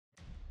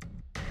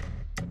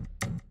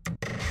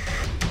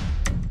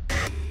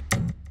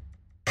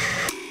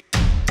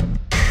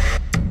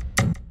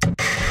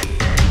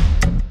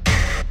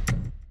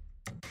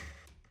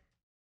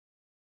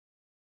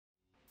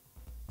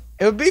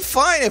It would be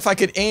fine if I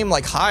could aim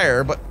like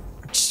higher, but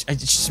it's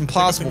just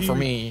impossible for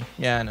me.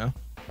 Yeah, I know.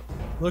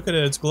 Look at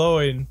it, it's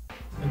glowing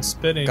and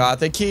spinning. Got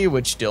the key,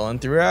 which Dylan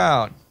threw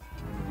out.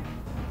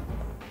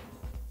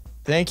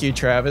 Thank you,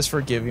 Travis, for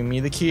giving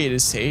me the key to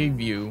save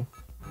you.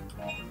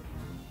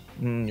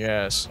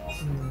 Yes.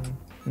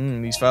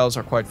 These files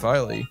are quite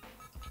filey.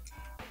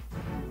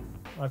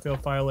 I feel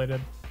violated.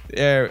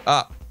 There.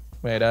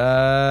 Wait.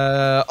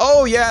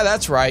 Oh yeah,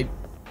 that's right.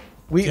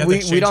 We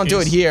don't do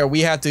it here.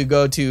 We have to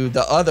go to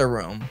the other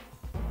room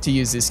to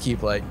use this key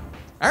plate.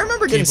 I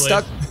remember getting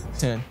stuck.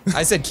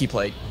 I said key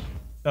plate.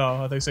 Oh,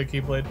 I think I said key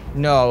plate.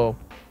 No.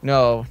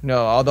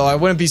 Although I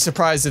wouldn't be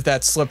surprised if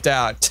that slipped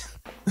out.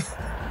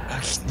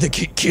 The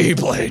key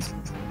plate.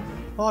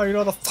 Oh, you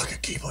know the fucking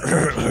key plate.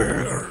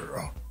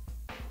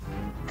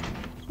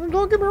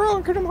 Don't get me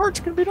wrong, Kingdom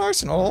Hearts can be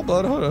nice and all,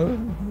 but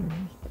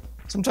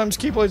sometimes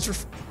keyblades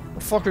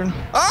are fucking.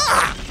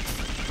 Ah!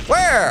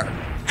 Where?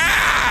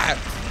 Ah!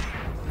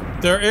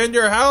 They're in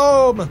your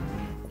home.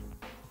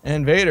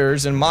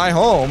 Invaders in my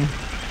home.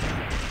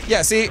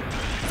 Yeah, see,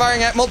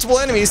 firing at multiple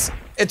enemies.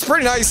 It's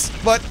pretty nice,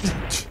 but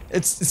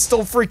it's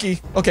still freaky.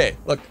 Okay,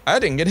 look, I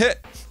didn't get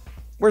hit.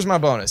 Where's my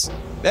bonus?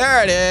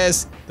 There it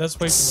is. That's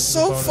way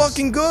so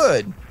fucking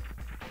good.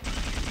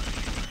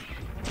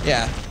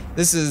 Yeah,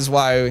 this is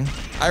why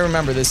I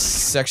remember this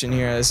section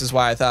here. This is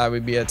why I thought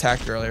we'd be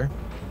attacked earlier.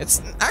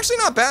 It's actually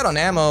not bad on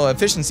ammo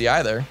efficiency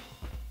either.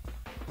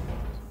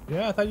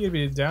 Yeah, I thought you'd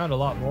be down a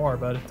lot more,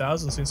 but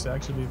 1,000 seems to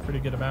actually be a pretty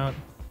good amount.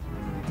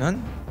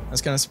 None? I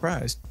was kind of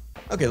surprised.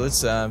 Okay,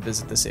 let's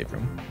visit the save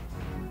room.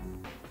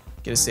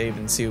 Get a save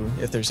and see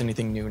if there's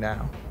anything new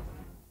now.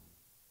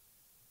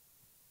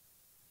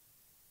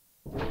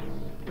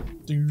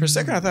 For a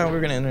second, I thought we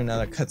were gonna enter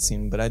another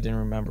cutscene, but I didn't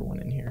remember one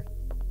in here.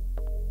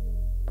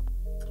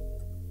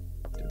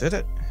 Did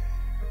it?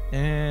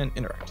 And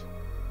interact.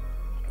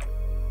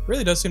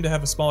 Really does seem to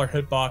have a smaller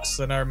hitbox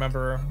than I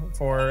remember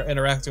for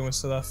interacting with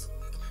stuff.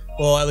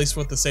 Well, at least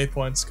with the save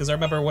points, because I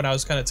remember when I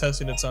was kind of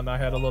testing it some, I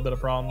had a little bit of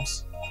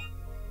problems.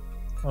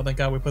 Oh, thank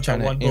God we put that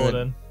one bullet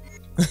in.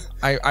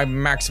 I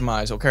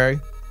maximize, okay?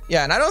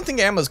 Yeah, and I don't think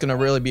ammo's gonna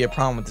really be a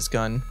problem with this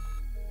gun.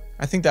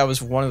 I think that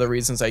was one of the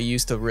reasons I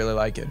used to really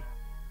like it.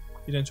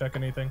 You didn't check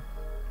anything?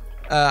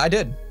 I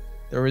did.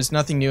 There was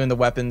nothing new in the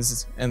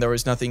weapons, and there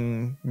was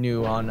nothing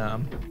new on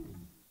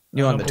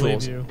the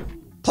tools. You.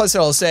 Plus,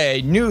 it'll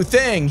say new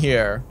thing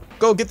here.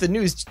 Go get the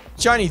new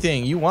shiny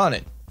thing. You want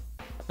it?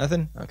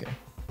 Nothing? Okay.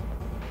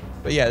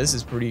 But yeah, this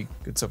is pretty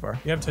good so far.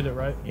 You haven't hit it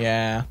right.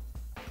 Yeah.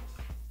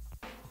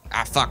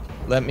 Ah, fuck.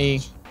 Let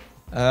me.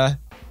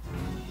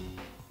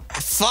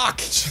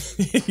 Fuck!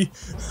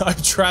 I'm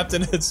trapped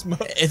in its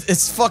mode.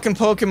 It's fucking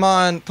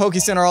Pokemon Poke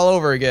Center all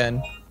over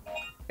again.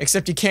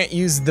 Except you can't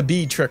use the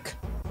B trick.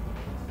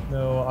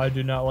 No, I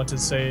do not want to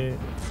say.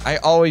 I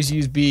always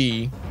use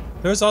B.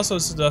 There's also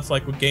stuff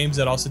like with games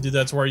that also do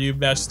that, to where you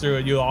mess through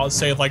it, you all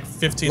say like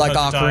 15 like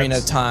times. Like Ocarina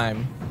of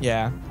Time.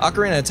 Yeah.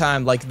 Ocarina of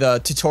Time, like the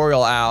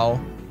tutorial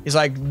owl. He's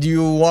like, do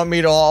you want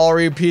me to all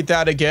repeat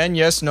that again?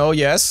 Yes, no,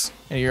 yes.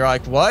 And you're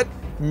like, what?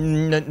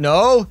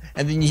 No?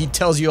 And then he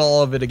tells you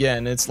all of it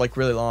again. It's like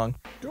really long.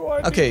 Do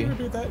I need to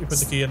repeat that? You put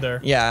the key in there.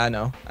 Yeah, I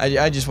know.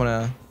 I just want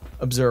to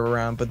observe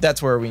around, but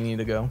that's where we need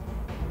to go.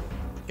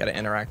 Gotta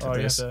interact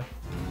with this.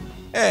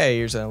 Hey,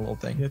 here's a little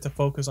thing. You have to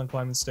focus on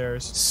climbing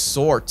stairs.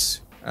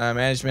 Sort.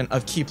 Management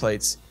of key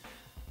plates.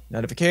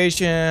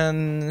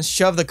 Notification.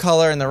 Shove the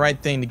color in the right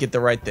thing to get the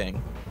right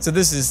thing. So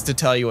this is to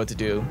tell you what to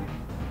do.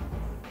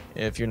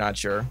 If you're not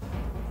sure.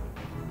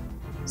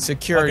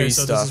 Security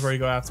stuff. Okay, so this is where you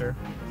go after.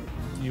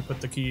 You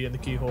put the key in the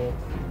keyhole.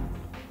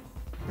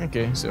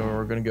 Okay, so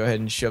we're gonna go ahead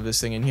and shove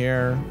this thing in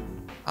here.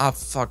 Ah,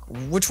 fuck.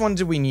 Which one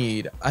did we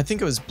need? I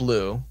think it was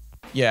blue.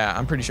 Yeah,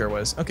 I'm pretty sure it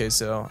was. Okay,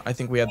 so I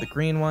think we have the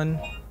green one.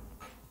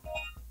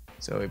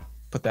 So we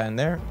put that in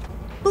there.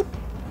 Boop.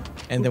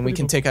 And then we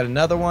can take out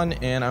another one,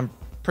 and I'm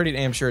pretty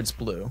damn sure it's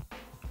blue.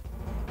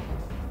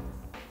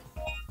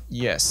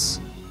 Yes.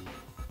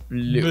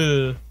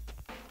 Blue.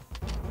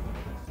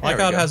 I like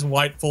how it has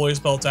white fully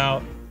spelled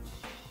out.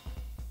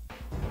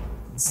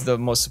 It's the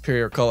most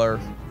superior color.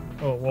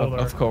 Oh, well there.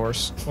 Of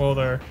course. Well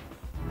there.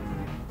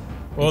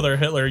 Well there,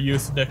 Hitler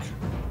Youth, Nick.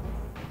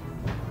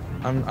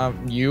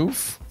 I'm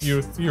youth?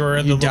 Youth. You were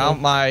in the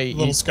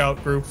little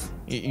scout group.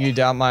 You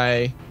doubt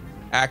my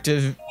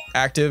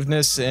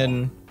activeness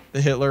in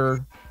the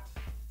Hitler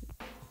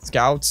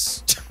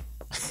Scouts?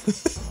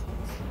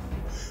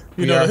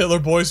 You know, the Hitler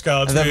Boy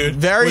Scouts, dude.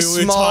 Very small.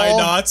 We tie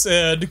knots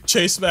and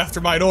chase them after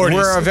minorities.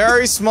 We're a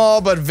very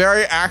small but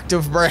very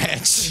active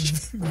branch.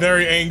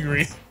 Very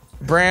angry.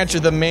 Branch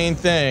of the main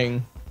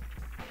thing.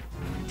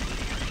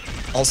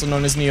 Also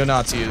known as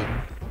neo-Nazi.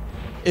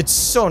 It's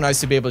so nice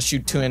to be able to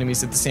shoot two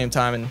enemies at the same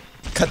time and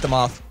cut them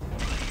off.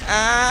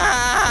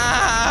 Ah!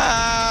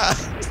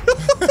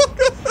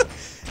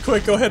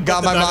 Quick, go ahead.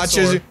 Got my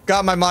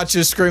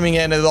machos screaming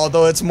in it,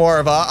 although it's more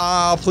of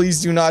a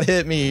please do not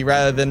hit me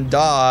rather than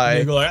die.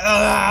 You go like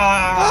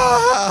ah!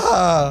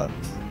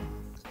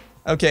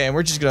 Okay, and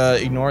we're just gonna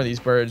ignore these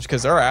birds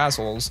because they're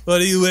assholes.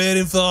 What are you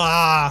waiting for?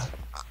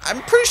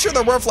 I'm pretty sure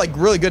they're worth like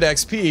really good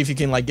XP if you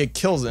can like get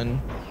kills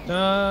in.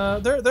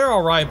 They're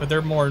all right, but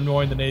they're more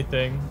annoying than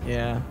anything.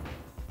 Yeah.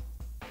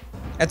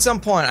 At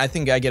some point, I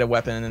think I get a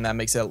weapon, and that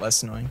makes it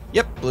less annoying.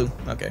 Yep, blue.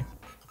 Okay.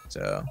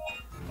 So,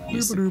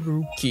 use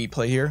the key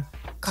play here.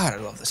 God, I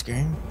love this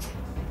game.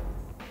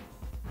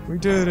 We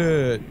did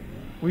it.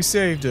 We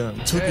saved him.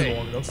 It took you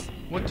long enough.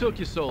 What took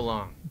you so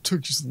long? It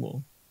took you so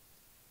long.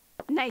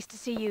 Nice to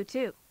see you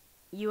too.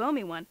 You owe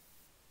me one.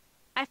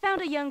 I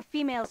found a young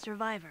female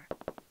survivor.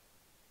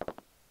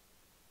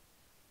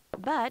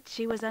 But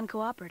she was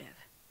uncooperative.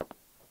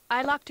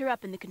 I locked her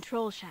up in the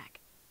control shack.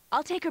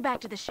 I'll take her back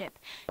to the ship.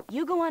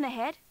 You go on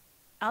ahead.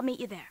 I'll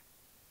meet you there.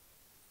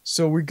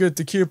 So we get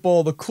to keep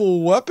all the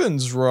cool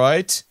weapons,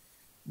 right?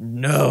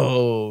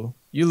 No.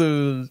 You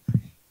lose.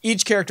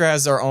 Each character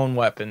has their own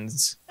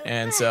weapons.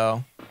 And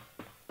so...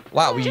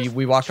 Wow,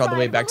 we walked all the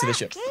way back to the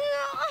ship.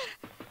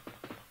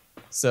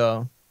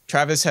 So,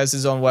 Travis has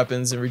his own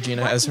weapons and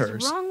Regina has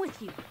hers. What's wrong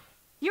with you?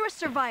 You're a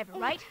survivor,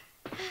 right?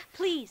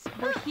 Please,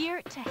 we're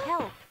here to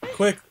help.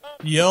 Quick,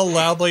 yell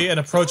loudly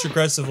and approach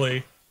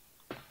aggressively.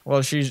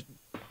 Well, she's...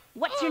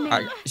 What's your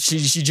name? She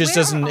just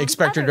doesn't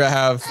expect her to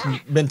have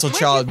mental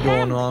child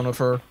going on with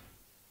her.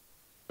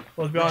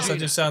 Well, to be honest, that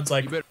just sounds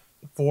like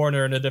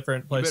foreigner in a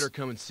different place. You better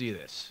come and see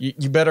this.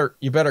 You better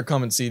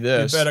come and see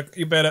this.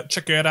 You better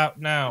check it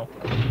out now.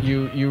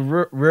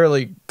 You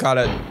really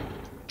gotta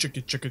Check.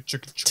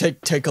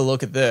 take a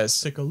look at this.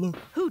 Take a look.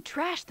 Who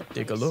trashed the place?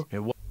 Take a look.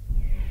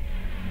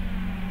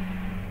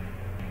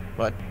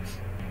 What?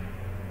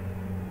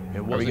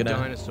 It wasn't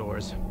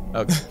dinosaurs.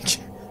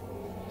 Okay.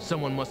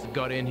 Someone must have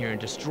got in here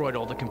and destroyed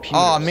all the computers.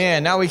 Oh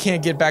man, now we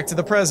can't get back to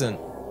the present.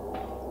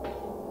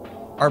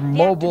 Our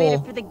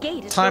mobile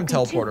time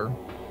teleporter. Too.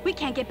 We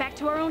can't get back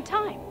to our own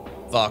time.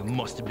 Fuck. It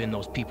must have been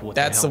those people with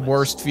That's the the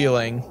worst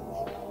feeling.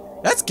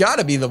 That's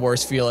gotta be the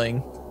worst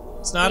feeling.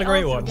 It's not a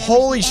great one.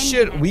 Holy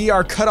shit, we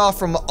are cut off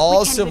from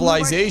all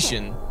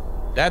civilization.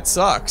 That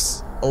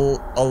sucks.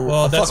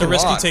 Well, that's a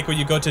risk you take when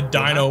you go to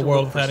Dino to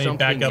World look for without any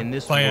something backup in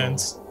this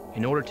plans. world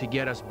in order to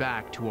get us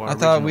back to our I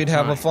thought original we'd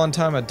have a time. fun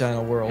time at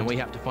Dino And World. we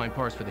have to find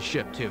parts for the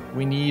ship too.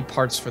 We need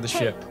parts for the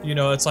ship. You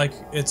know, it's like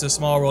it's a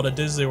small world at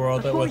Disney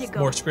World but Before you with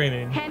go, more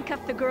screaming.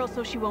 Handcuff the girl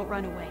so she won't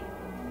run away.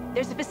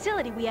 There's a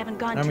facility we haven't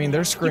gone to. I mean, yet.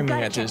 they're You've screaming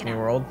gotta at check it Disney out.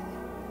 World.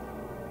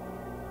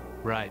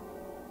 Right.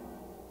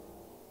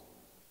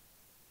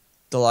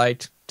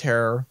 Delight,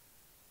 terror,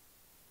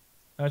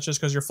 That's just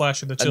because you're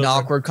flashing the an children.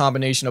 awkward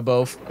combination of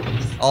both.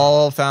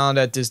 All found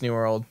at Disney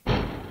World.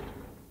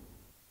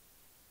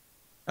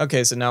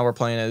 Okay, so now we're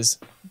playing as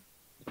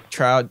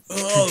Trillin.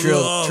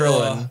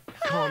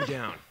 Calm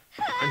down.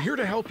 I'm here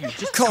to help you.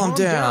 Just Calm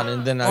down,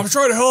 and then I'm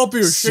trying to help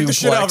you. Shake the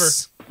shit out of her.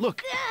 suplex.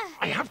 Look,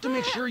 I have to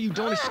make sure you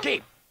don't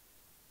escape.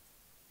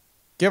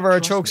 Give her a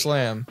Trust choke me.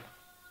 slam.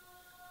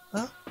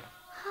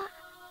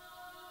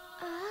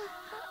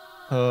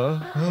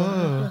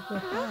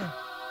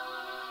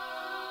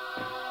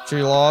 She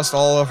lost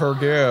all of her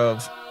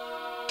give.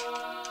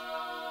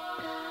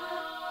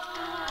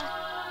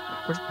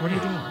 What are you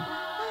doing?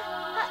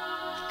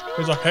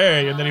 He's like,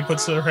 hey, and then he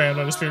puts her hand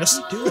on his penis.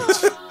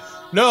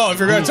 No, if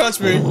you're gonna touch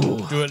me,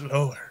 do it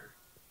lower.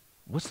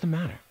 What's the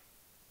matter?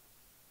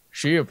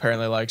 She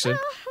apparently likes it.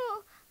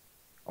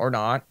 Or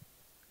not.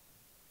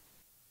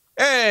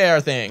 Hey, our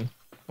thing.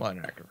 Well, an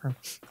actor.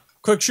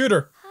 Quick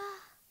shooter.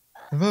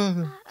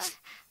 Her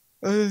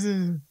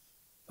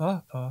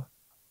Papa.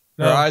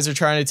 eyes are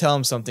trying to tell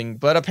him something,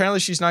 but apparently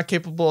she's not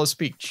capable of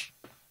speech.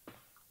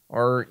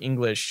 Or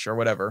English, or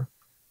whatever.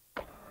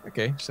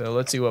 Okay, so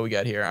let's see what we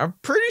got here. I'm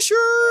pretty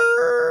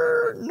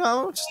sure...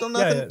 No, still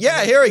nothing.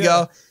 Yeah, here we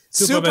go.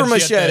 Super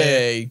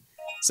machete.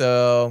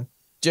 So,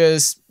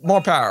 just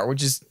more power,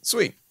 which is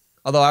sweet.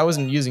 Although I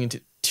wasn't using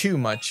it too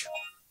much.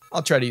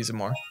 I'll try to use it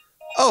more.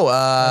 Oh,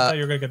 thought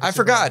you were gonna get the I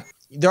super forgot.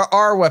 There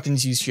are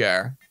weapons you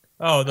share.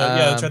 Oh, yeah,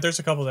 that's right. There's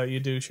a couple that you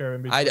do share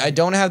in between. I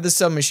don't have the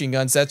submachine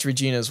guns. That's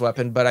Regina's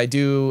weapon, but I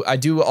do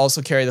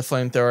also carry the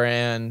flamethrower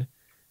and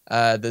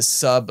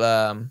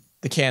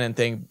the cannon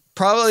thing.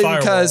 Probably Firewall.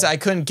 because I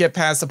couldn't get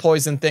past the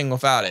poison thing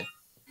without it.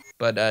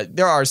 But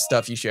there are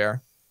stuff you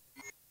share.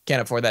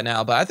 Can't afford that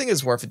now, but I think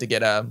it's worth it to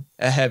get a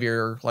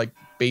heavier like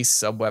base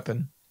sub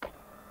weapon.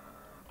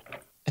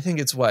 I think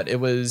it's what? It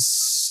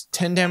was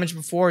 10 damage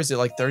before. Is it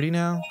like 30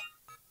 now?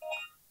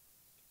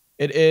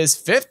 It is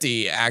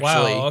 50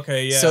 actually. Wow,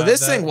 okay, yeah. So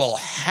this thing will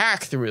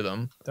hack through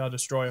them. That'll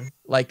destroy him.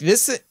 Like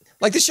this,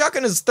 like the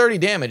shotgun is 30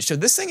 damage. So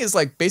this thing is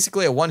like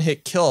basically a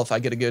one-hit kill if I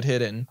get a good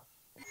hit in.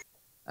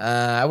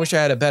 I wish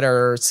I had a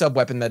better sub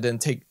weapon that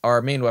didn't take,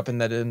 or main weapon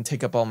that didn't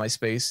take up all my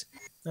space.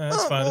 Yeah,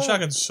 that's fine. The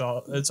shotgun's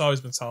solid. It's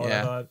always been solid.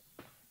 Yeah. I thought.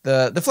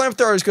 The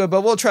flamethrower is good,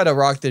 but we'll try to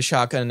rock the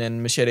shotgun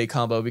and machete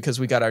combo because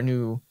we got our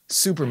new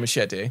super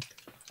machete.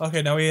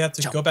 Okay, now we have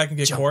to go back and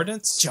get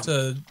coordinates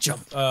to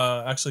jump.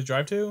 actually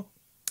drive to.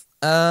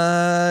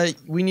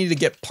 We need to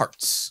get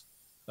parts.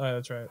 Oh, yeah,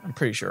 that's right. I'm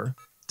pretty sure.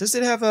 Does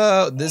it have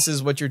a "this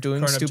is what you're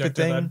doing" Current stupid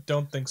objective, thing? I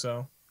don't think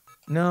so.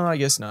 No, I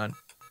guess not.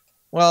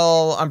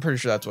 Well, I'm pretty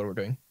sure that's what we're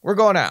doing. We're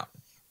going out.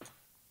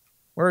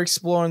 We're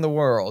exploring the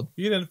world.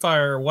 You didn't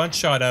fire one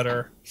shot at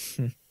her.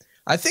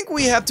 I think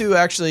we have to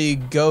actually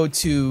go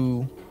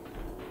to,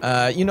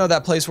 you know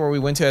that place where we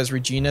went to as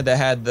Regina that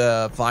had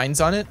the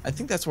vines on it? I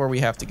think that's where we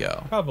have to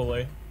go.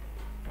 Probably.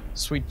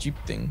 Sweet Jeep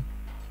thing.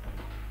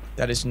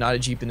 That is not a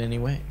Jeep in any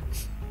way.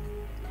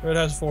 It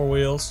has 4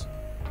 wheels.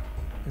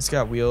 It's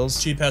got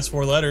wheels. Jeep has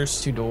 4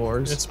 letters. 2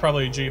 doors. It's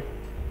probably a Jeep.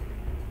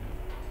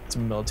 It's a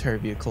military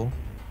vehicle.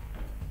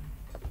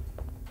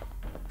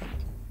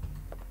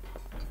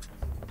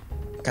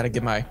 Gotta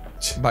get my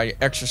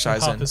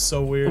exercise in. This is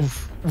so weird.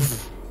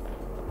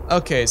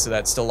 Okay, so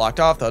that's still locked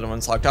off. The other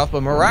one's locked off,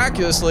 but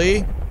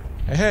miraculously,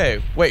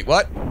 hey, wait,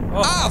 what?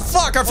 Oh. Ah,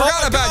 fuck! I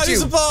forgot about God, you.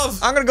 he's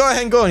above. I'm gonna go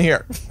ahead and go in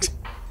here.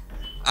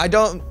 I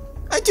do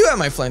have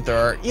my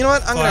flamethrower. You know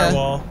what?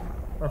 Firewall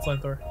or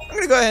flamethrower. I'm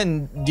gonna go ahead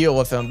and deal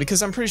with him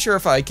because I'm pretty sure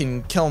if I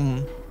can kill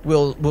him,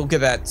 we'll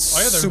get that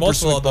super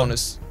sweet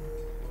bonus.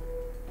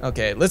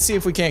 Okay, let's see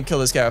if we can't kill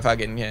this guy without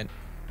getting hit.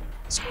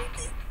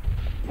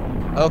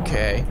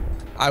 Okay,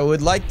 I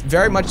would like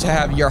very much to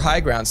have your high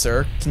ground,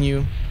 sir. Can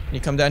you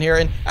come down here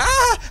and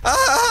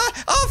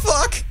oh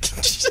fuck!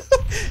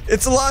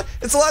 It's a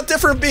lot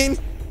different being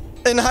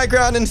in high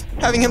ground and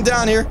having him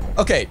down here.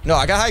 Okay, no,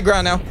 I got high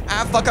ground now.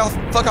 Fuck off,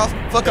 fuck off,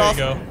 fuck off.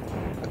 There you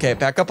go. Okay,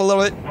 back up a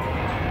little bit.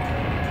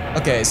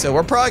 Okay, so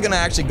we're probably gonna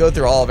actually go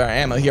through all of our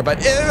ammo here, but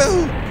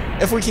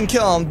if we can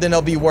kill him, then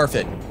it'll be worth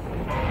it.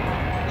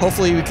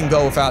 Hopefully we can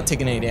go without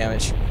taking any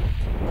damage.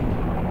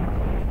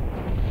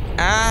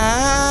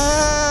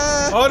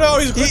 Oh no,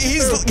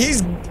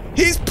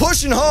 he's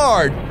pushing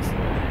hard.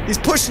 He's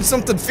pushing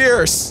something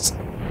fierce.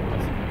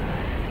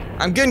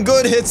 I'm getting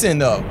good hits in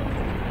though.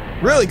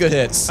 Really good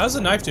hits. How's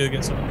the knife do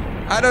against him?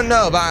 I don't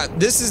know, but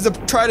this is the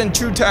tried and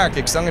true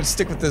tactic, so I'm gonna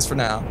stick with this for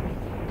now.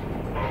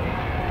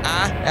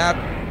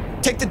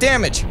 Take the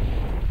damage.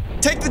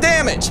 Take the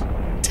damage.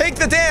 Take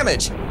the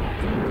damage.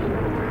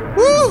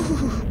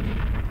 Woo!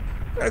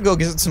 I'm gonna go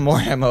get some more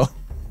ammo,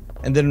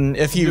 and then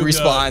if he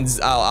respawns,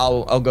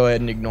 I'll go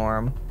ahead and ignore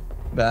him.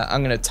 But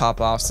I'm gonna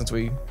top off since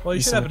we. Well,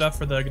 you should have enough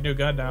for the new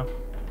gun now.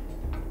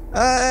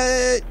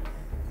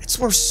 It's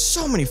worth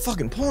so many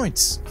fucking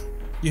points.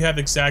 You have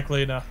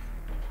exactly enough.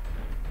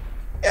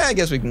 Yeah, I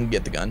guess we can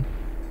get the gun.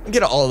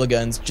 Get all the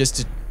guns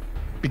just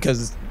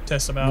because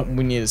test them out.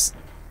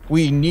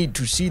 We need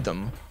to see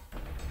them.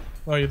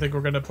 Oh, you think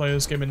we're gonna play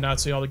this game and not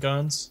see all the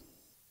guns?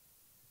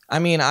 I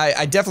mean,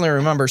 I definitely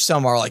remember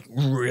some are like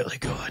really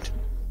good.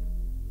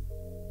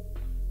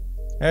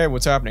 Hey,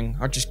 what's happening?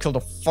 I just killed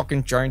a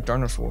fucking giant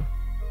dinosaur.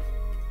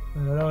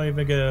 And I don't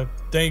even get a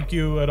thank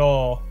you at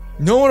all.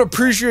 No one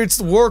appreciates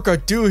the work I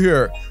do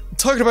here. I'm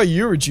talking about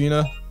you,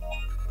 Regina.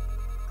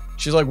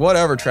 She's like,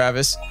 whatever,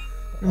 Travis.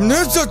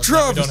 That's not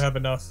Travis. We don't have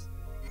enough.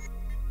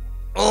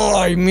 Oh,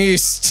 I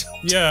missed.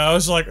 Yeah, I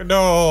was like,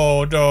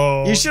 no.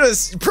 You should have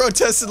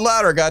protested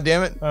louder,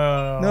 goddammit.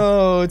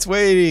 No, it's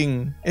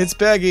waiting. It's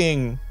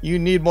begging. You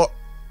need more.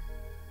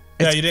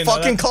 Yeah, it's you didn't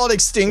fucking called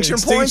extinction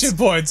points? Extinction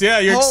points, yeah,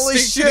 you're Holy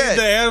extincting shit.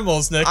 the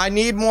animals, Nick. I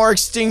need more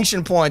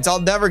extinction points.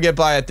 I'll never get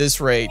by at this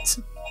rate.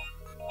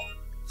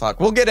 Fuck,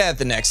 we'll get at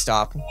the next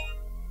stop.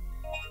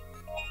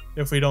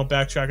 If we don't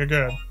backtrack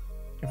again.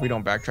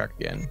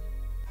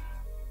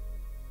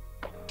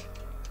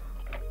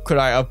 Could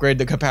I upgrade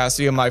the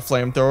capacity of my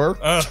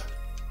flamethrower?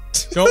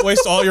 Don't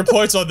waste all your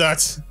points on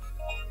that.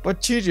 But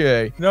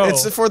TJ, no,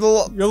 it's for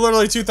the. You're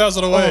literally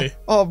 2,000 away.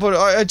 Oh, but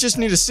I just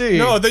need to see.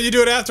 No, then you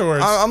do it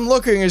afterwards. I'm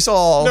looking. It's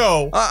all.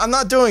 No, I'm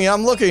not doing it.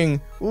 I'm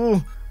looking.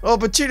 Ooh. Oh,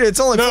 but TJ, it's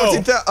only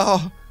 14,000.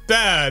 Oh,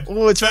 bad.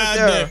 Oh, it's bad,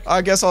 right there. Nick.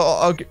 I guess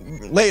I'll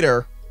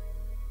later.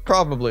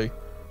 Probably.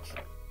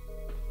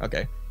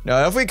 Okay.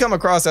 No, if we come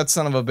across that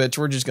son of a bitch,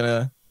 I'm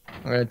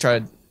gonna try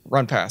to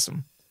run past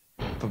him.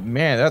 But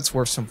man, that's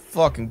worth some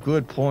fucking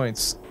good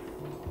points.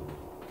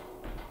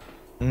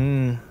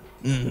 A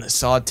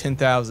solid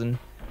 10,000.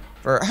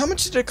 For how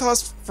much did it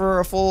cost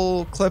for a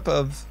full clip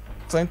of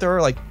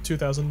flamethrower? Like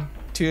 2,000,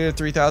 2,000 to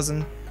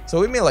 3,000. So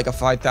we made like a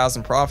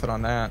 5,000 profit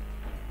on that.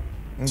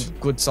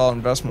 Good solid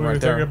investment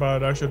right there. Thinking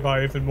about I should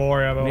buy even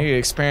more ammo. You need to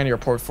expand your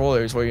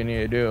portfolio is what you need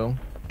to do.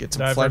 Get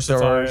some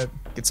flamethrowers.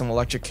 Get some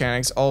electric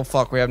cannons. Oh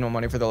fuck, we have no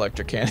money for the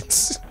electric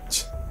cannons.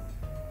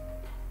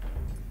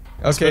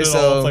 Okay,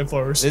 so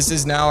this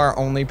is now our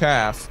only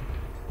path.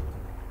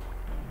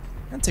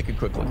 I'll take a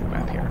quick look at the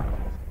map here.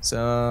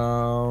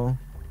 So,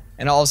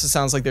 and it also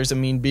sounds like there's a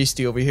mean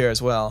beastie over here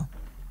as well.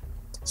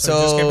 So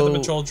we just came to the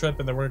patrol trip,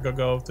 and then we're gonna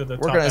go to the.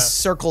 We're gonna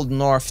circle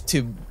north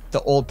to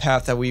the old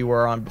path that we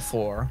were on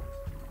before.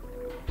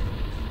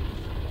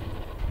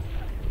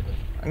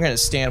 I'm gonna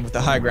stand with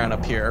the high ground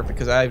up here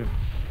because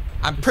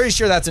I'm pretty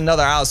sure that's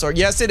another Allosaur.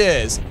 Yes, it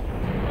is.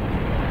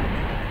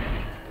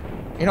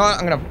 You know what?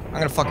 I'm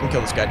gonna fucking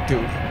kill this guy,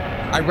 dude.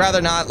 I'd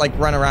rather not like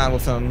run around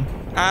with him.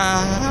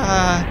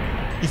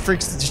 He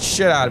freaks the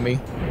shit out of me.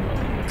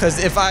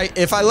 Cause if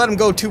I let him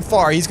go too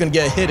far, he's gonna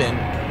get hit in,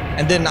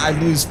 and then I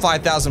lose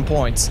 5,000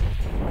 points.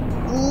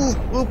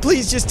 Ooh,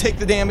 please just take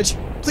the damage.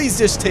 Please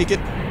just take it.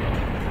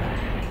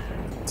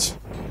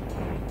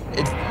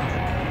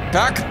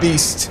 Back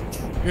beast.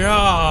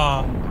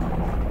 Yeah.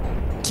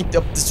 keep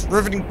up this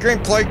riveting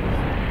gameplay.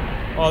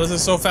 Oh, this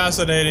is so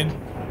fascinating.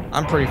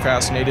 I'm pretty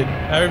fascinated.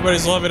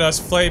 Everybody's loving us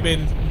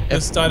flaming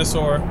this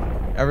dinosaur.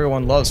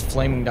 Everyone loves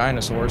flaming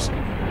dinosaurs.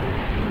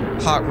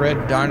 Hot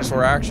red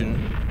dinosaur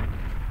action.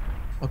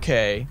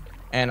 Okay,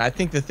 and I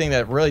think the thing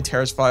that really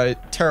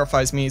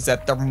terrifies me is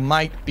that there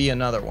might be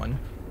another one.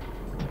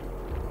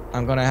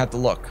 I'm gonna have to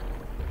look.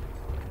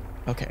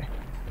 Okay.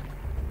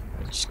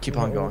 Just keep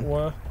on going.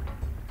 What?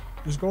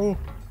 Just go.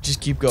 Just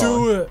keep going.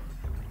 Do it.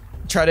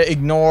 Try to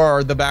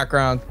ignore the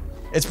background.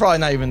 It's probably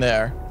not even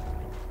there.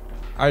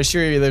 I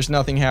assure you there's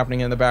nothing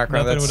happening in the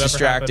background Nothing that's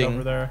would ever happen distracting.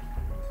 over there.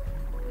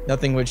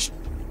 Nothing which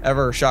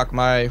ever shock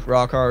my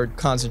rock hard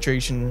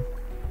concentration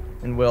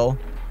and will.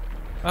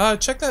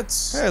 Check that.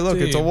 Hey, look,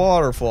 it's a Steam.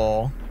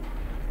 waterfall.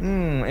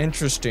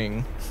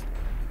 Interesting.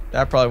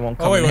 That probably won't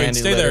come Oh, in wait, handy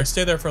stay later. there.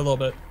 Stay there for a little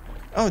bit.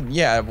 Oh,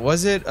 yeah,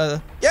 was it?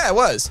 Yeah, it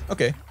was.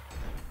 Okay.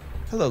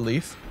 Hello,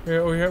 Leaf.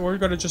 We're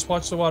gonna just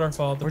watch the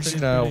waterfall. We're just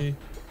gonna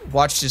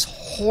watch this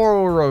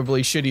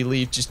horribly shitty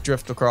leaf just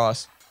drift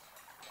across.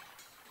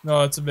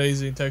 No, it's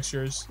amazing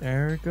textures.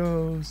 There it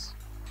goes.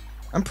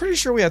 I'm pretty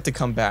sure we have to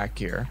come back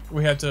here.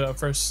 We had to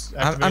first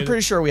activate I'm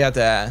pretty sure we have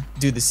to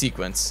do the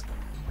sequence.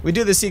 We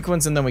do the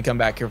sequence and then we come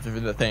back here for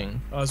the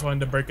thing. I was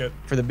wanting to break it.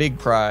 For the big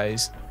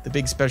prize. The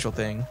big special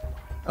thing.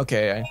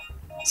 Okay,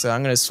 so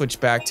I'm gonna switch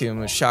back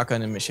to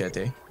shotgun and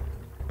machete.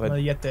 But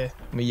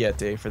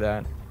Machete for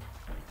that.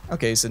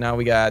 Okay, so now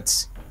we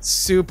got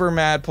super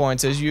mad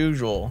points as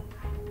usual.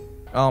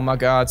 Oh my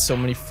god, so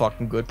many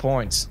fucking good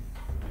points.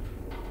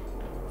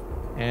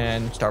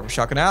 And start with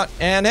shotgun out.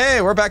 And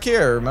hey, we're back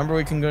here. Remember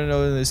we can go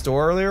to this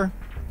door earlier?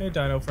 Hey,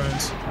 dino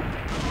friends.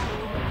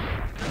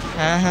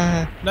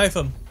 Haha. Knife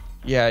him.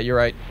 Yeah, you're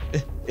right.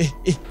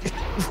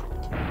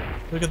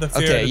 Look at the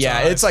fear. Okay, in its yeah,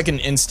 eyes. it's like an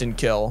instant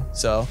kill.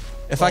 So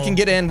if I can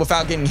get in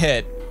without getting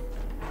hit,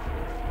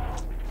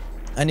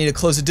 I need to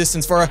close the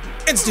distance for a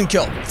instant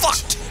kill. Fuck!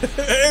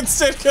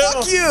 instant kill.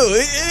 Fuck you!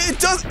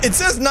 It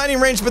says 90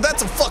 range, but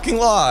that's a fucking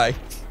lie.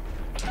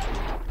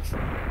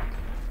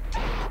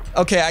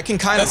 Okay, I can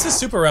kind of. That's a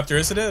super raptor,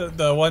 isn't it?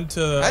 The one to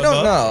the. I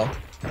don't know.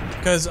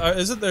 Because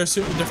isn't there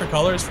different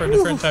colors for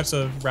different types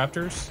of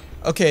raptors?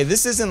 Okay,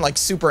 this isn't like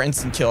super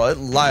instant kill. It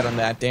lied on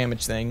that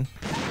damage thing.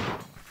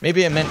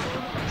 Maybe it meant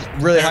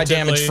really high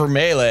damage for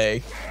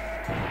melee.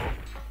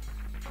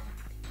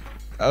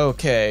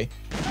 Okay.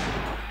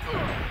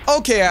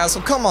 Okay,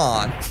 asshole, come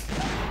on.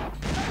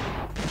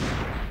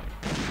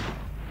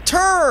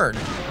 Turn!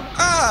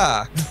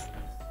 Ah!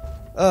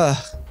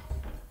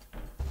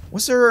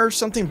 Was there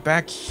something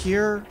back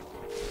here?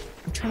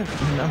 I'm trying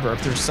to remember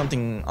if there's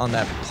something on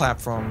that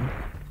platform.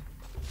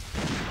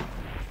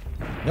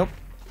 Nope.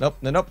 Nope,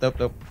 nope, nope,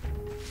 nope.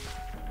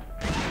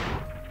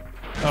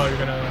 Oh, you're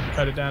gonna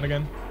cut it down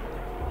again?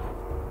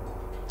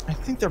 I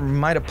think there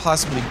might have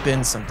possibly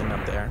been something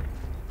up there.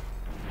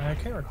 I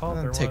can't recall if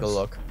there was. Take a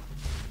look.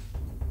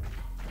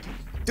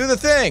 Do the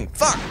thing!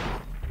 Fuck!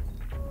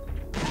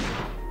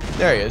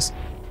 There he is.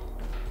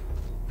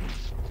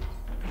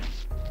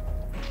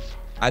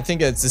 I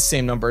think it's the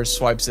same number of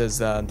swipes as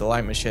the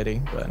light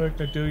machete, but Quick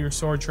to do your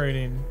sword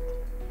training.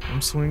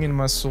 I'm swinging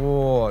my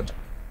sword.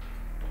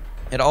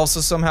 It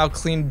also somehow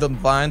cleaned the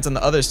vines on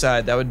the other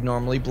side that would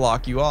normally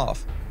block you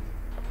off.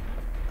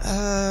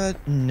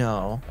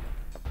 No.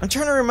 I'm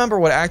trying to remember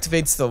what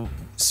activates the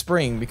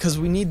spring, because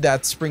we need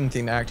that spring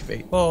thing to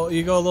activate. Well,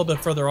 you go a little bit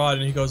further on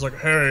and he goes like,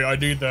 hey, I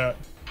need that.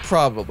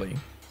 Probably.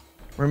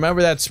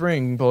 Remember that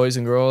spring, boys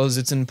and girls,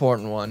 it's an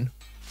important one.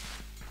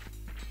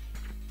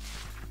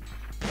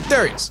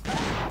 There he is.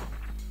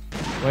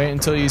 Wait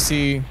until you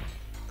see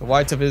the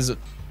whites of his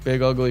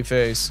big ugly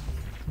face.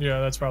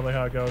 Yeah, that's probably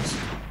how it goes.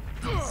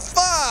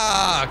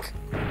 Fuck!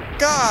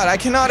 God, I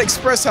cannot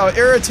express how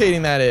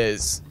irritating that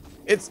is.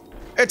 It's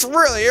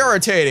really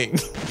irritating.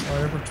 Oh,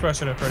 you're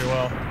expressing it pretty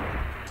well.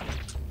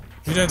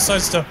 You didn't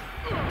sidestep.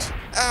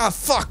 Ah,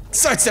 fuck!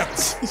 Sidestep!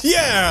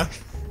 Yeah!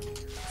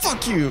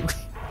 Fuck you!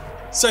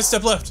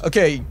 Sidestep left.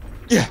 Okay,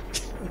 yeah.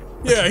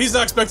 Yeah, he's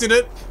not expecting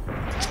it.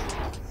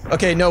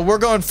 Okay, no, we're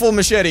going full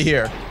machete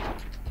here.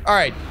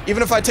 Alright,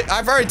 even if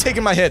I've already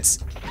taken my hits.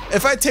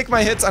 If I take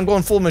my hits, I'm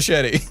going full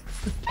machete.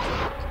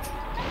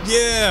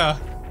 Yeah!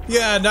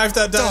 Yeah, knife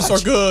that dinosaur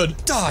good.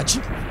 Dodge!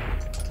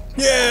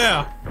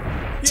 Yeah!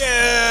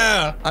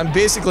 Yeah! I'm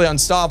basically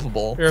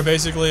unstoppable. You're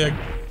basically a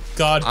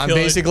god-killing... I'm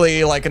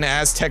basically like an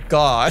Aztec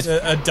god.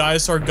 a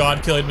dinosaur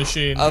god-killing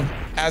machine.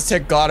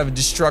 Aztec god of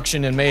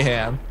destruction and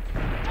mayhem.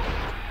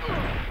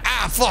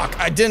 Ah, fuck!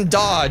 I didn't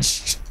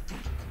dodge!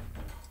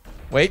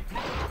 Wait.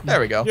 There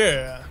we go.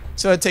 Yeah.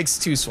 So it takes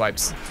 2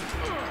 swipes.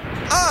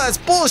 Ah, that's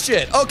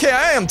bullshit! Okay,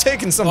 I am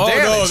taking some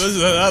damage. Oh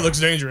no, that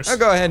looks dangerous. I'll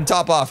go ahead and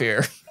top off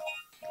here.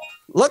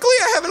 Luckily,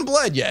 I haven't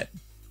bled yet.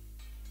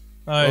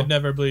 I'd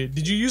never bleed.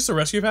 Did you use the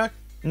rescue pack?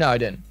 No, I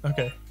didn't.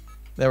 Okay.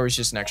 There was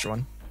just an extra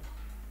one.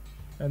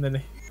 And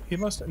then he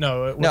must...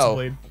 No, it wasn't No.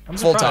 bleed. I'm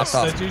Full surprised.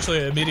 top. That's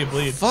usually immediate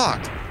bleed.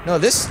 Fuck. No,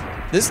 this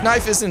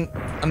knife isn't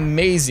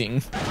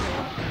amazing.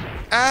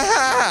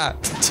 Ah!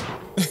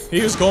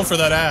 He was going for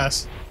that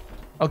ass.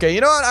 Okay,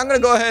 you know what? I'm gonna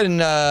go ahead and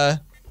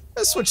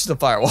let's switch to the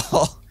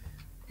firewall.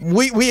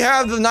 We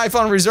have the knife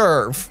on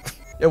reserve.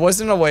 It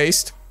wasn't a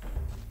waste.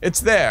 It's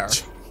there.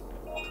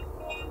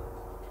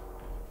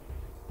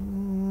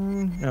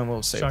 And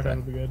we'll save Shotgun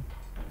that. would be good.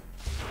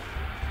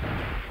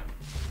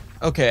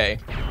 Okay.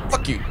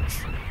 Fuck you.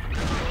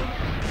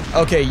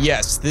 Okay,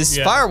 yes. This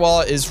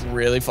firewall is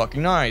really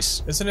fucking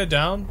nice. Isn't it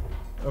down?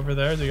 Over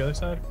there, the other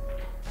side?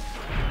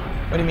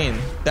 What do you mean?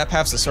 That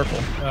path's a circle.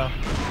 Oh,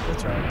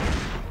 that's right.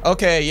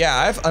 Okay, yeah,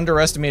 I've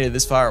underestimated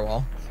this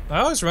firewall. I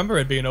always remember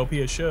it being OP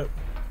as shit.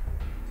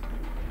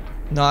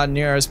 Not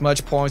near as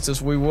much points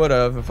as we would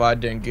have if I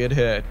didn't get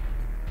hit.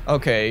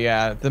 Okay,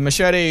 yeah, the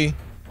machete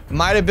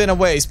might have been a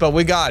waste, but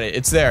we got it.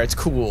 It's there. It's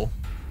cool.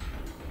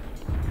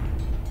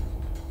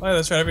 Oh, yeah,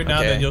 that's right. Every now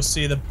and then you'll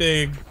see the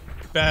big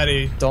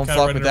baddie. Don't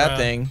kinda fuck with that around.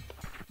 thing.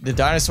 The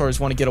dinosaurs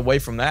want to get away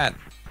from that.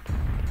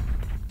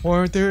 Why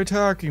aren't they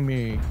attacking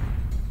me?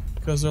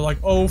 Because they're like,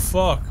 oh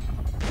fuck.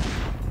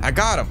 I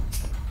got him.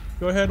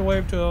 Go ahead and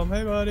wave to them.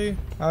 Hey, buddy.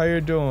 How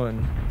you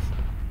doing?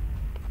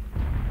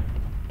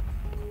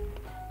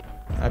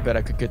 I bet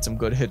I could get some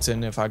good hits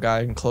in if I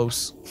got in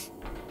close.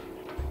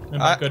 And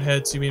by good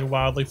hits, you mean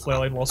wildly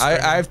flailing while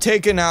screaming. I've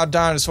taken out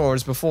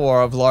dinosaurs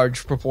before of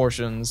large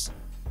proportions.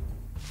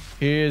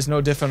 He is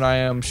no different, I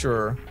am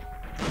sure.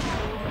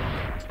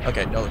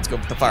 Okay, no, let's go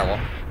with the firewall.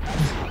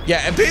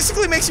 Yeah, it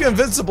basically makes you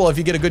invincible if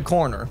you get a good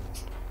corner.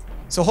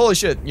 So holy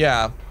shit,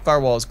 yeah,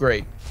 firewall is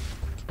great.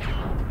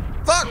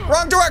 Fuck,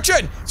 wrong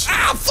direction!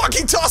 Ah,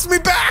 fucking tossed me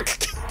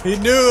back! He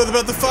knew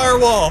about the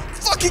firewall!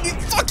 Fuck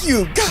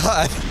you,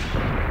 God!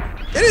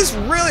 It is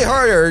really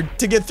harder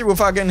to get through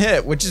if I get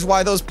hit, which is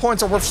why those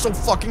points are worth so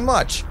fucking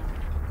much.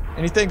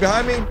 Anything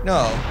behind me?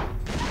 No.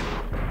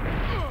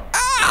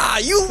 Ah,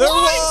 you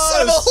lying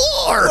son of a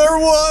whore! There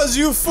was,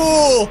 you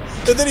fool!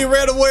 And then he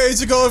ran away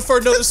to go for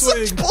another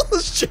swing. Such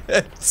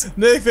bullshit!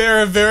 Nick,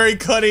 they're a very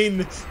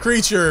cunning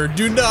creature.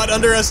 Do not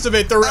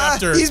underestimate the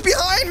raptor. He's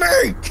behind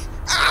me!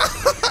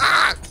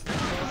 Ah,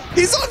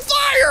 he's on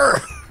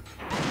fire!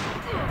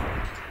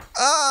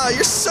 Ah,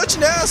 you're such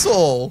an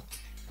asshole!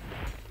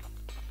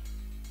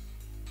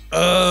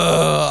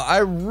 I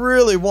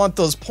really want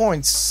those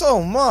points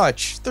so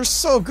much. They're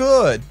so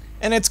good.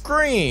 And it's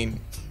green.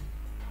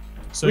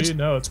 So you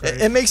know it's great.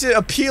 It makes it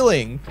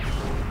appealing.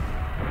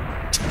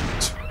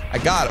 I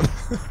got him.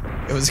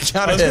 It was a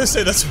count I of was gonna hits.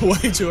 say that's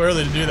way too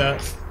early to do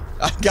that.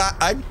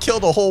 I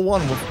killed a whole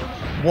one with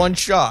one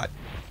shot.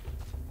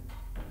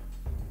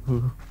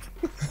 No,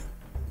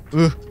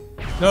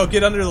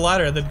 get under the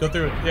ladder and then go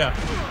through it. Yeah.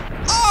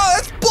 Oh,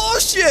 that's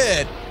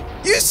bullshit!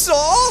 You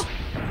saw?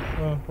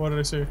 Oh, what did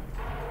I see?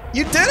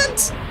 You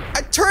didn't?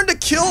 I turned to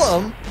kill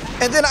him,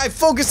 and then I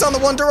focused on the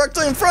one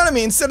directly in front of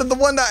me instead of the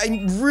one that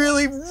I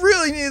really,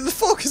 really needed to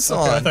focus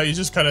on. I thought you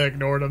just kind of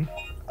ignored him.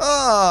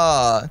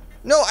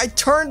 No, I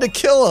turned to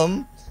kill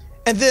him,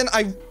 and then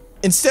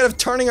instead of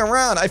turning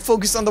around, I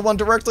focused on the one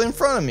directly in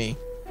front of me.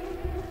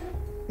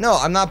 No,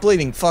 I'm not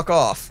bleeding. Fuck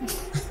off.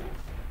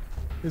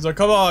 He's like,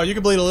 come on, you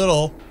can bleed a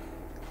little.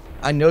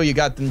 I know you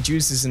got them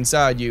juices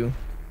inside you.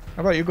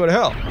 How about you go to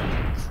hell?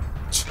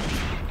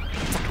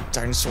 Fucking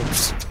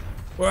dinosaurs.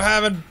 We're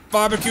having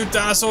barbecue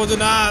dinosaur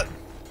tonight.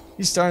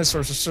 These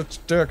dinosaurs are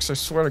such dicks, I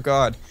swear to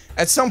God.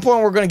 At some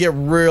point, we're gonna get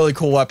really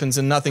cool weapons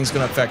and nothing's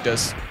gonna affect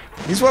us.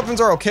 These weapons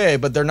are okay,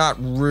 but they're not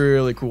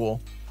really cool.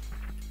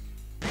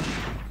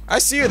 I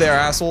see you there,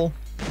 asshole.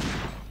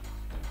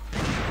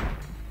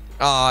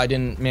 Ah, I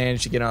didn't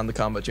manage to get on the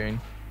combo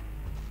chain.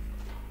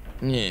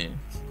 Yeah.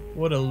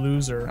 What a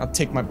loser. I'll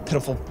take my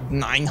pitiful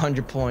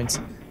 900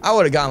 points. I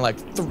would have gotten like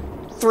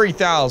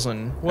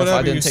 3,000 if Whatever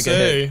I didn't you take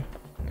say.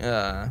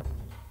 a hit.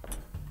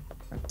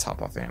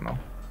 Top off ammo.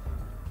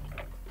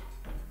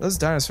 Those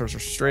dinosaurs are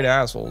straight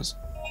assholes.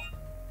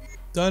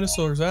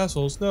 Dinosaurs,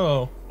 assholes?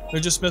 No. They're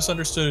just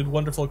misunderstood,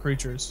 wonderful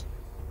creatures.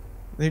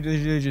 They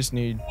just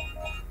need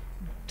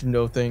to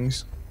know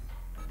things.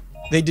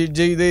 They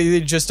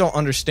just don't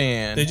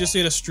understand. They just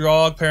need a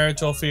strong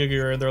parental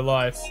figure in their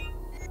life.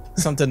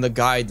 Something to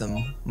guide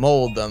them,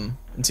 mold them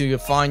into you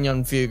fine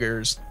young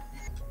figures.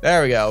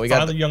 There we go. We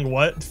got the young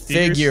what?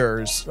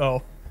 figures.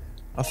 Oh.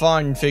 A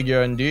fine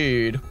figure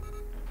indeed.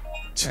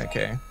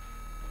 Okay.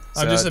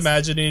 I'm just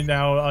imagining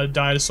now a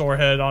dinosaur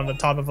head on the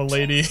top of a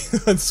lady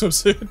in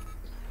swimsuit.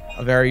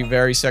 A very,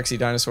 very sexy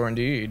dinosaur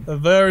indeed. A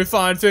very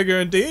fine figure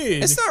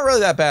indeed. It's not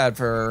really that bad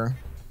for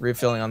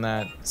refilling on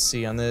that. Let's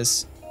see on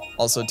this.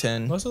 Also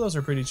 10. Most of those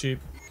are pretty cheap.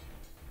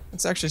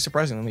 It's actually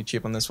surprisingly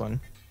cheap on this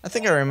one. I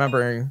think I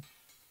remember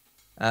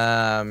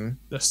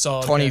The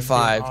solid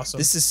 25. awesome.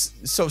 This is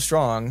so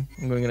strong.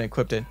 I'm going to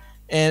equip it.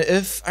 And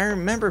if I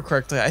remember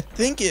correctly, I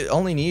think it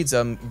only needs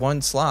one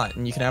slot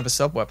and you can have a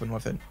sub weapon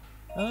with it.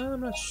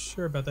 I'm not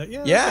sure about that.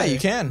 Yeah. Yeah, okay. you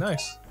can.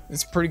 Nice.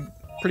 It's pretty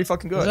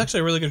fucking good. It's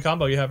actually a really good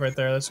combo you have right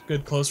there. That's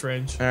good close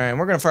range. All right,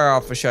 we're gonna fire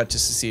off a shot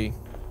just to see.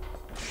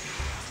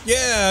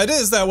 Yeah, it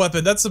is that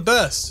weapon. That's the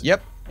best.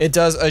 Yep, it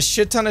does a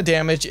shit ton of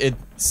damage. It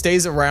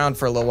stays around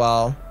for a little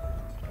while.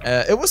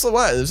 It was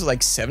what? It was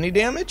like 70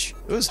 damage.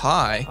 It was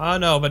high. I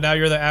know, but now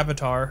you're the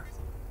avatar.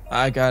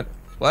 I got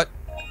what?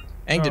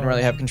 Aang didn't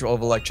really have control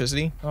of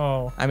electricity.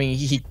 Oh. I mean,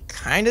 he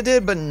kind of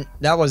did, but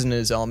that wasn't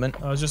his element.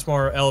 It was just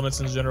more elements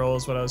in general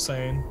is what I was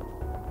saying.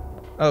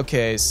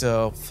 Okay,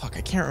 so fuck,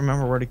 I can't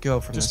remember where to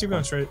go from Just this keep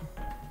going point.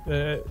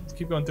 straight.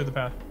 Keep going through the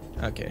path.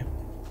 Okay.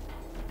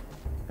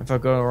 If I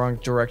go the wrong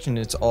direction,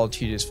 it's all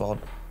TJ's fault.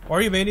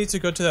 Or you may need to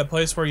go to that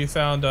place where you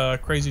found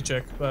Crazy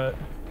Chick, but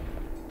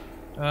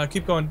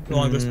keep going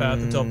along this path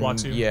until it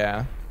blocks you.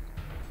 Yeah.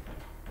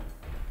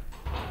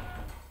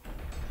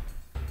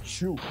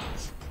 Shoot.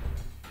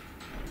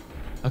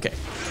 Okay.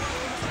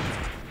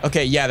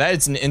 Okay, yeah, that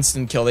is an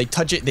instant kill. They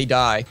touch it, they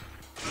die.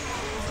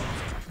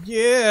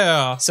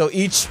 Yeah. So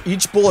each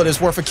bullet is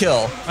worth a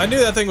kill. I knew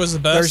that thing was the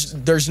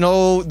best. There's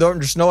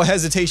no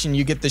hesitation.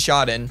 You get the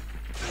shot in.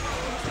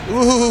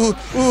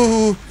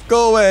 Ooh,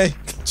 go away.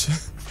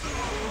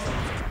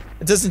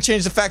 It doesn't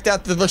change the fact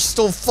that they're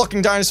still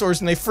fucking dinosaurs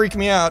and they freak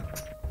me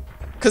out.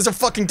 Cause they're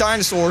fucking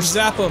dinosaurs.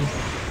 Zap them.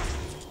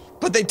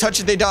 But they touch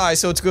it, they die,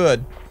 so it's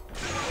good.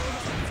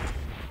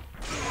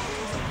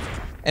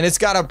 And it's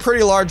got a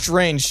pretty large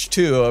range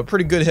too, a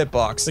pretty good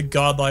hitbox. The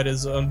godlight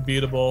is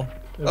unbeatable.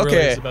 It Okay,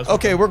 really is the best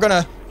okay, weapon. we're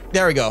gonna.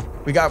 There we go.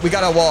 We got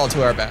a wall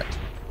to our back.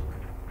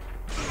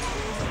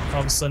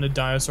 All of a sudden, a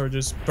dinosaur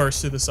just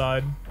bursts to the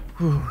side.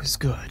 Ooh, it's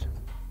good.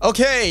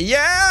 Okay,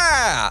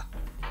 yeah.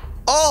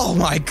 Oh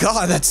my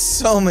god, that's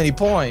so many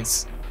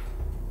points.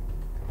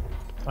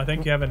 I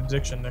think you have an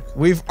addiction, Nick.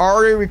 We've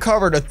already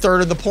recovered a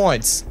third of the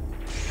points.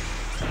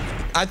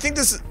 I think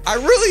I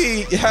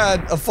really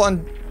had a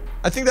fun.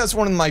 I think that's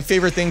one of my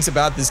favorite things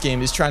about this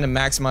game is trying to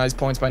maximize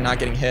points by not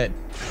getting hit.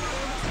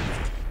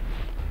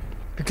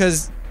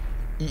 Because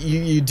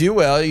you do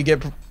well, you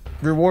get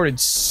rewarded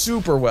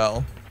super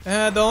well.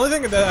 The only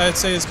thing that I'd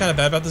say is kind of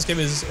bad about this game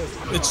is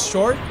it's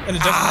short and it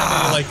doesn't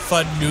have any like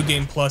fun new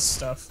game plus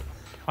stuff.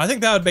 I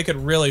think that would make it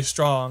really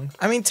strong.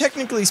 I mean,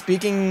 technically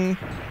speaking,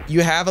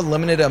 you have a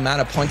limited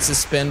amount of points to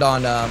spend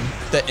on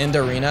the end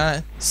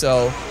arena,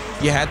 so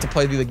you had to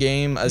play the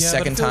game a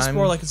second but it feels time.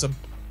 more like it's a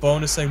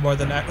bonus thing more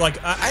than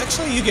like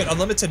actually you get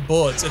unlimited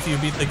bullets if you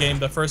beat the game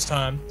the first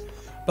time.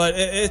 But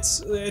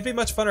it'd be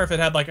much funner if it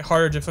had like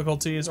harder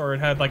difficulties or it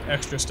had like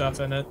extra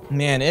stuff in it.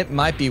 Man, it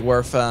might be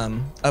worth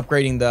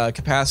upgrading the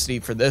capacity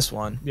for this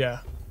one. Yeah.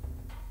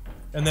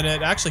 And then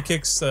it actually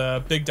kicks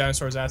the big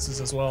dinosaurs'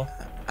 asses as well.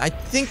 I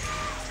think,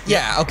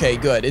 yeah, okay,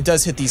 good. It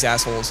does hit these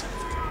assholes.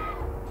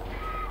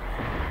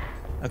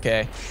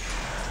 Okay.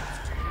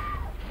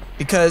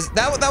 Because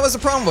that was the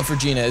problem with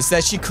Regina, is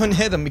that she couldn't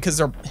hit them because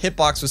her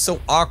hitbox was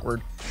so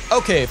awkward.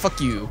 Okay,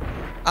 fuck you.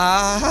 See,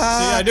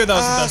 I knew that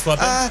was the best fuck!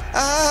 weapon.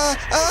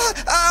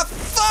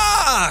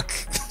 Fuck!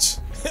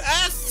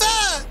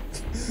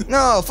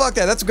 No, fuck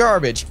that, that's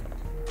garbage.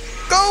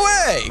 Go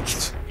away!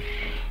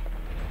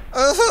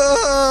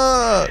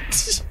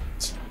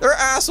 They're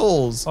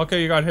assholes.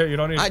 Okay, you got hit, you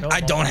don't need to kill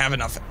I them don't have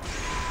enough.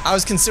 I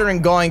was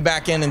considering going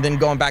back in and then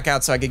going back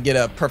out so I could get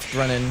a perfect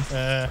run in.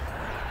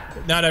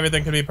 Not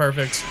everything can be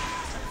perfect.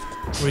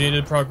 We need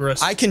to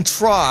progress. I can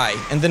try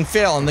and then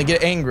fail and then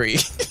get angry.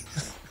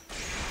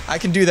 I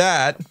can do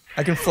that.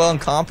 I can fail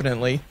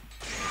incompetently.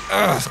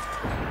 Ugh.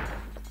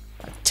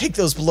 Take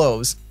those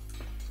blows.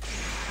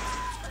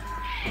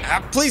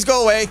 Please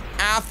go away.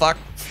 Fuck.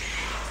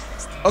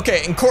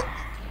 Okay,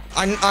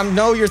 I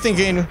know you're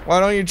thinking, why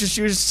don't you just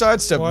use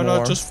sidestep more? Why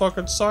not just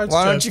fucking sidestep?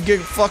 Why don't you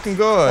get fucking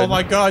good? Oh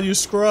my god, you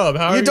scrub.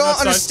 How are you don't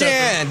not understand.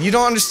 sidestepping? You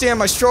don't understand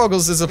my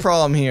struggles is a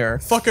problem here.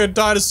 Fucking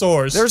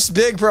dinosaurs. There's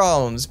big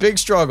problems, big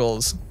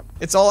struggles.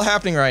 It's all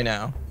happening right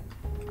now.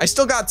 I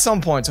still got some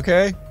points,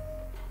 okay?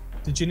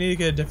 Did you need to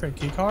get a different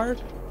key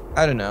card?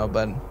 I don't know,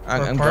 but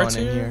I'm going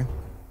in here.